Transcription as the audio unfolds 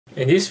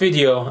In this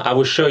video, I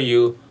will show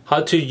you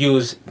how to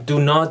use Do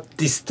Not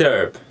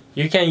Disturb.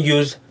 You can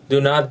use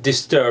Do Not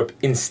Disturb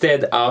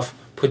instead of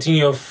putting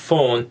your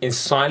phone in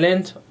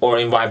silent or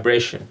in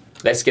vibration.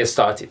 Let's get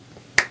started.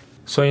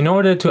 So in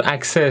order to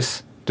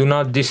access Do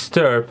Not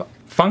Disturb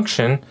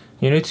function,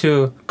 you need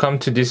to come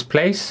to this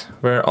place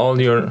where all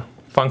your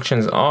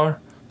functions are.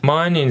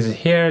 Mine is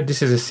here,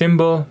 this is a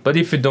symbol, but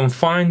if you don't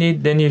find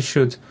it, then you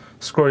should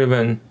scroll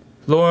even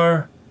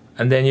lower,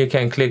 and then you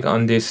can click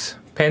on this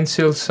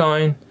pencil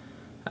sign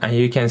and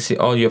you can see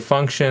all your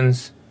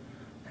functions,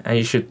 and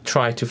you should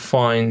try to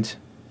find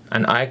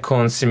an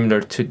icon similar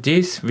to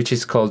this, which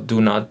is called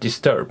Do Not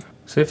Disturb.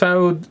 So if I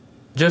would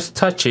just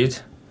touch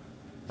it,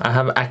 I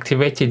have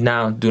activated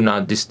now Do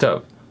Not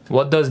Disturb.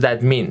 What does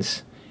that mean?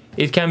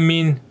 It can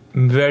mean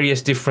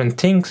various different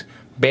things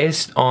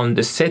based on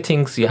the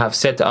settings you have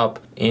set up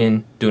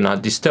in Do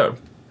Not Disturb.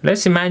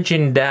 Let's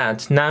imagine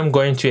that now I'm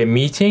going to a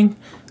meeting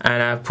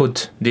and I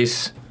put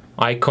this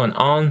icon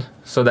on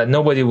so that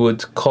nobody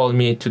would call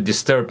me to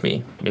disturb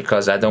me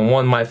because I don't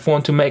want my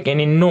phone to make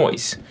any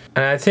noise.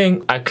 And I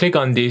think I click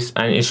on this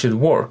and it should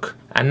work.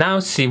 And now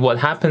see what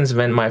happens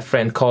when my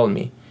friend calls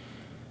me.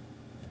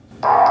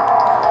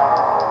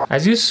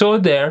 As you saw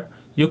there,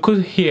 you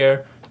could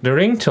hear the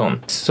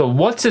ringtone. So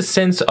what's the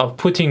sense of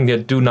putting the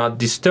Do Not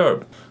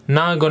Disturb?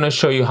 Now I'm gonna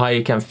show you how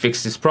you can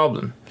fix this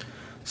problem.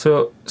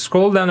 So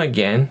scroll down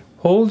again,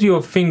 hold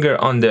your finger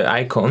on the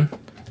icon,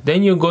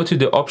 then you go to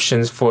the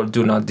options for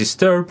Do Not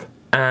Disturb,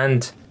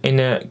 and in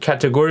a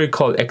category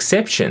called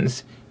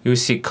exceptions, you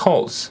see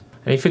calls.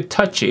 And if you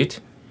touch it,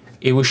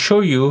 it will show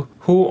you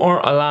who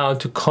are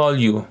allowed to call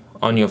you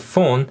on your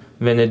phone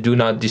when a Do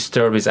Not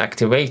Disturb is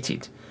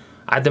activated.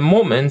 At the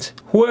moment,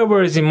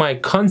 whoever is in my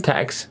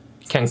contacts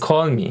can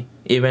call me,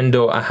 even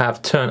though I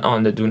have turned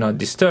on the Do Not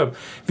Disturb,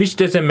 which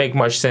doesn't make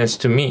much sense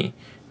to me,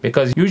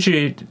 because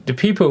usually the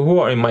people who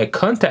are in my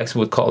contacts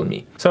would call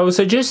me. So I would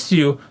suggest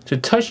you to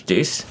touch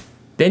this,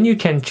 then you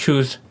can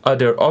choose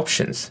other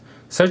options,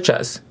 such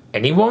as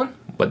anyone,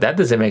 but that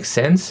doesn't make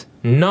sense.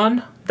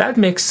 None, that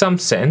makes some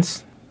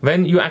sense.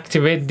 When you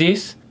activate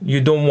this, you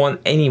don't want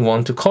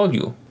anyone to call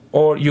you.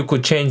 Or you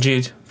could change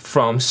it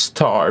from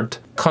starred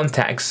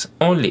contacts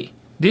only.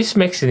 This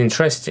makes it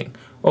interesting.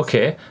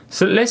 Okay,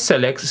 so let's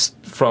select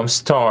from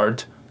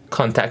starred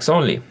contacts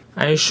only.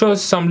 And it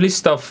shows some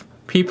list of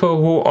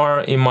people who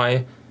are in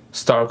my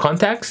starred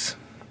contacts.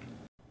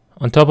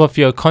 On top of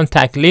your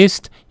contact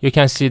list, you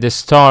can see the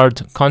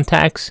starred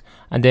contacts,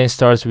 and then it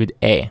starts with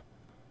A.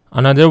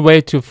 Another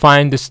way to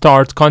find the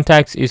starred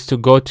contacts is to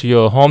go to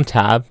your home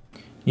tab.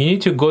 You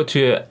need to go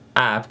to an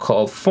app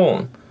called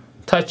Phone.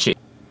 Touch it.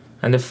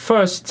 And the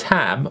first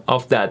tab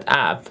of that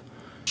app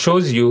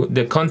shows you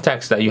the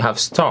contacts that you have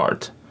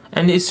starred.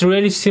 And it's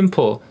really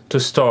simple to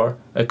store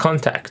a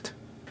contact.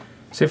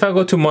 So if I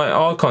go to my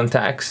all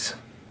contacts,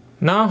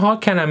 now how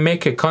can I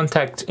make a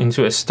contact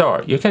into a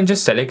star? You can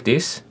just select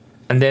this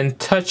and then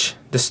touch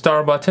the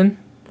star button,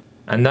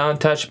 and now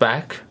touch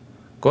back,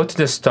 go to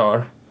the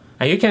star,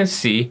 and you can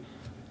see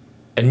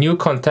a new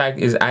contact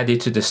is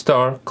added to the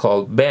star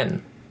called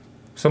Ben.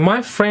 So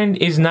my friend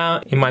is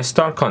now in my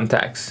star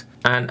contacts,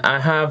 and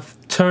I have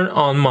turned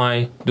on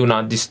my Do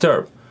Not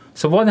Disturb.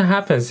 So what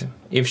happens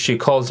if she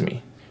calls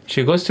me?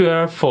 She goes to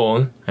her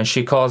phone and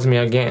she calls me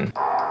again,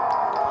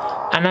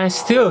 and I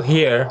still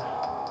hear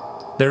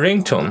the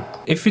ringtone.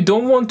 If you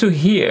don't want to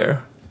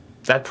hear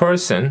that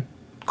person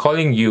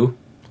calling you,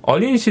 all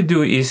you need to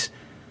do is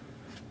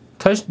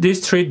touch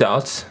these three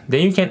dots,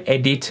 then you can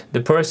edit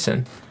the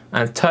person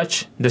and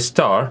touch the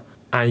star,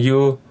 and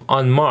you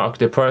unmark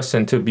the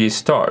person to be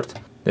starred.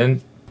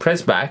 Then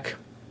press back,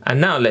 and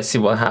now let's see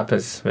what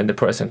happens when the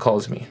person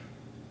calls me.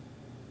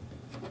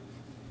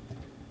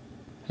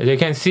 As you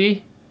can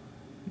see,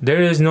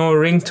 there is no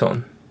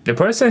ringtone. The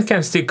person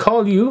can still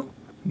call you,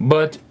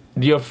 but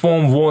your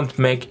phone won't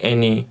make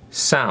any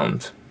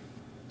sound.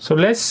 So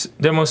let's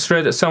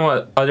demonstrate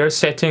some other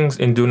settings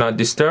in Do Not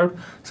Disturb.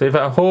 So if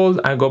I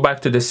hold, I go back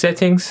to the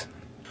settings.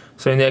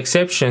 So in the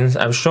exceptions,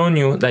 I've shown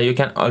you that you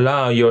can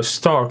allow your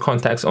star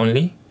contacts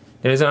only.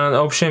 There is an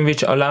option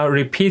which allows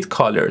repeat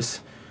callers.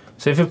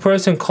 So if a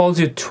person calls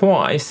you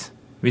twice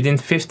within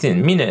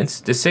 15 minutes,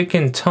 the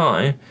second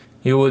time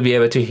you will be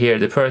able to hear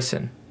the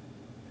person.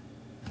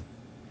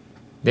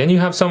 Then you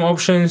have some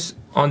options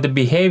on the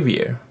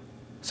behavior.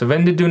 So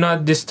when the Do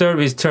Not Disturb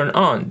is turned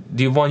on,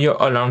 do you want your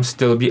alarm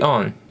still be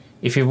on?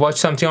 If you watch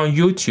something on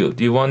YouTube,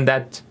 do you want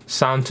that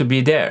sound to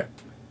be there?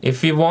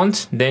 If you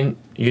want, then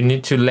you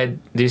need to let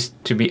this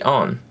to be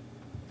on.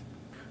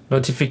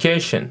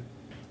 Notification.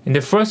 In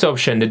the first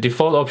option, the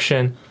default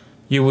option,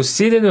 you will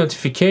see the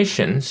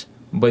notifications,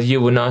 but you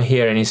will not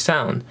hear any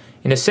sound.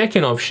 In the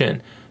second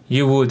option,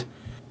 you would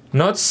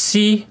not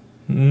see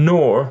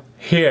nor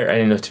hear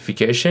any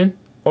notification,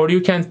 or you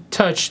can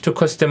touch to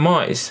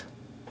customize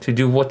to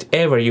do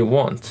whatever you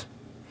want.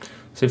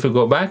 So if we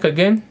go back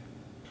again,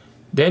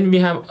 then we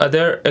have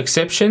other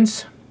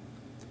exceptions.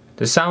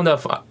 The sound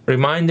of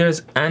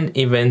reminders and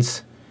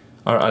events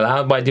are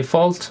allowed by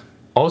default.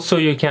 Also,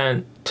 you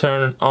can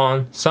turn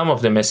on some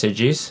of the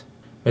messages,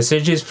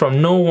 Messages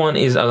from no one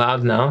is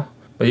allowed now,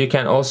 but you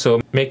can also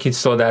make it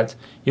so that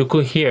you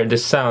could hear the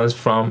sounds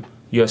from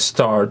your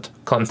stored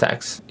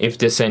contacts if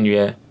they send you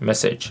a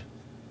message.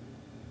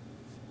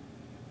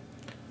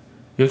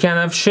 You can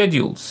have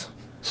schedules.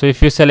 So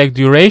if you select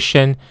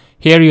duration,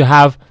 here you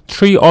have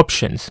 3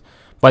 options.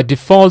 By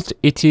default,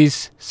 it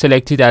is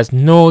selected as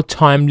no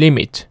time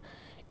limit.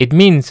 It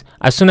means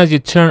as soon as you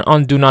turn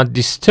on do not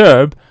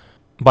disturb,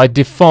 by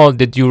default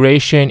the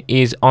duration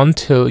is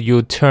until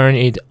you turn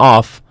it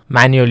off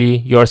manually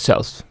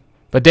yourself.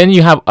 But then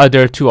you have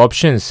other 2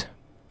 options,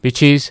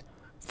 which is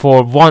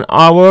for 1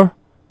 hour.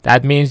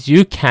 That means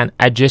you can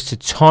adjust the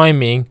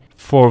timing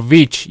for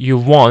which you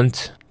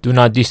want do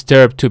not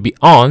disturb to be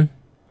on.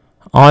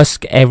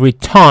 Ask every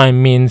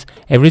time means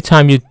every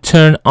time you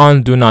turn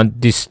on do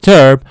not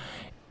disturb,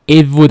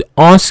 it would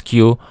ask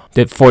you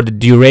that for the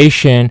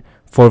duration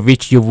for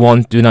which you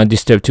want do not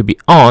disturb to be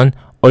on,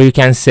 or you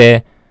can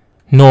say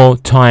no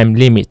time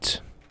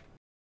limit.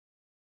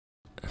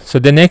 So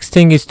the next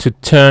thing is to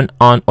turn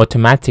on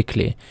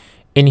automatically.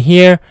 In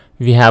here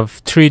we have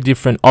 3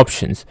 different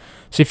options.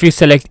 So if you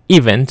select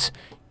event,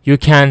 you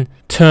can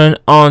turn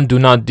on do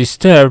not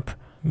disturb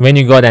when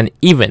you got an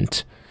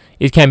event.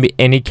 It can be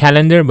any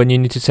calendar, but you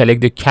need to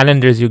select the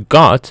calendars you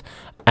got,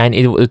 and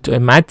it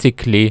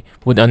automatically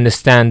would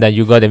understand that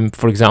you got,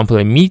 for example,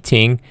 a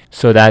meeting,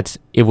 so that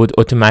it would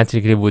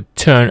automatically would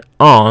turn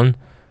on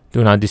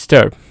do not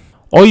disturb.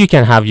 Or you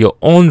can have your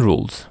own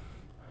rules.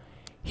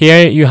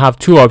 Here you have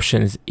 2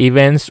 options,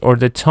 events or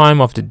the time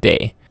of the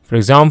day. For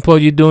example,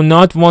 you do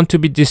not want to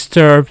be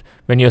disturbed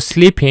when you're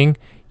sleeping.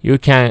 You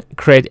can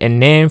create a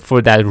name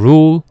for that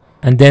rule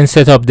and then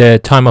set up the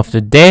time of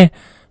the day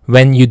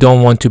when you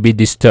don't want to be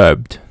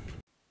disturbed.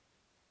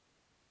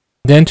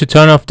 Then to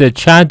turn off the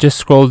chat, just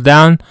scroll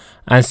down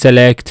and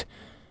select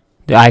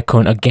the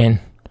icon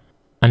again,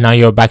 and now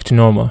you're back to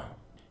normal.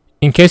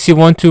 In case you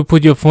want to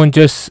put your phone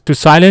just to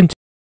silent,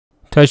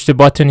 touch the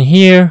button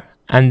here,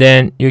 and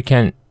then you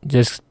can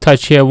just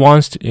touch here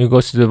once, it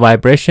goes to the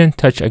vibration,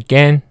 touch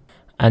again,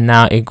 and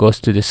now it goes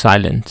to the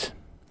silent,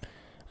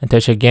 and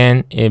touch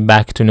again, it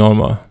back to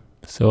normal.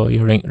 So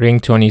your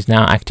ringtone is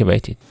now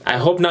activated. I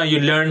hope now you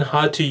learn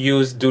how to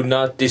use do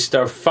not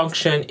disturb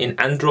function in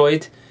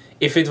Android.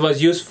 If it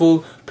was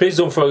useful, please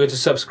don't forget to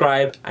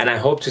subscribe, and I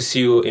hope to see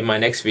you in my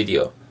next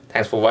video.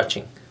 Thanks for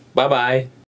watching. Bye bye.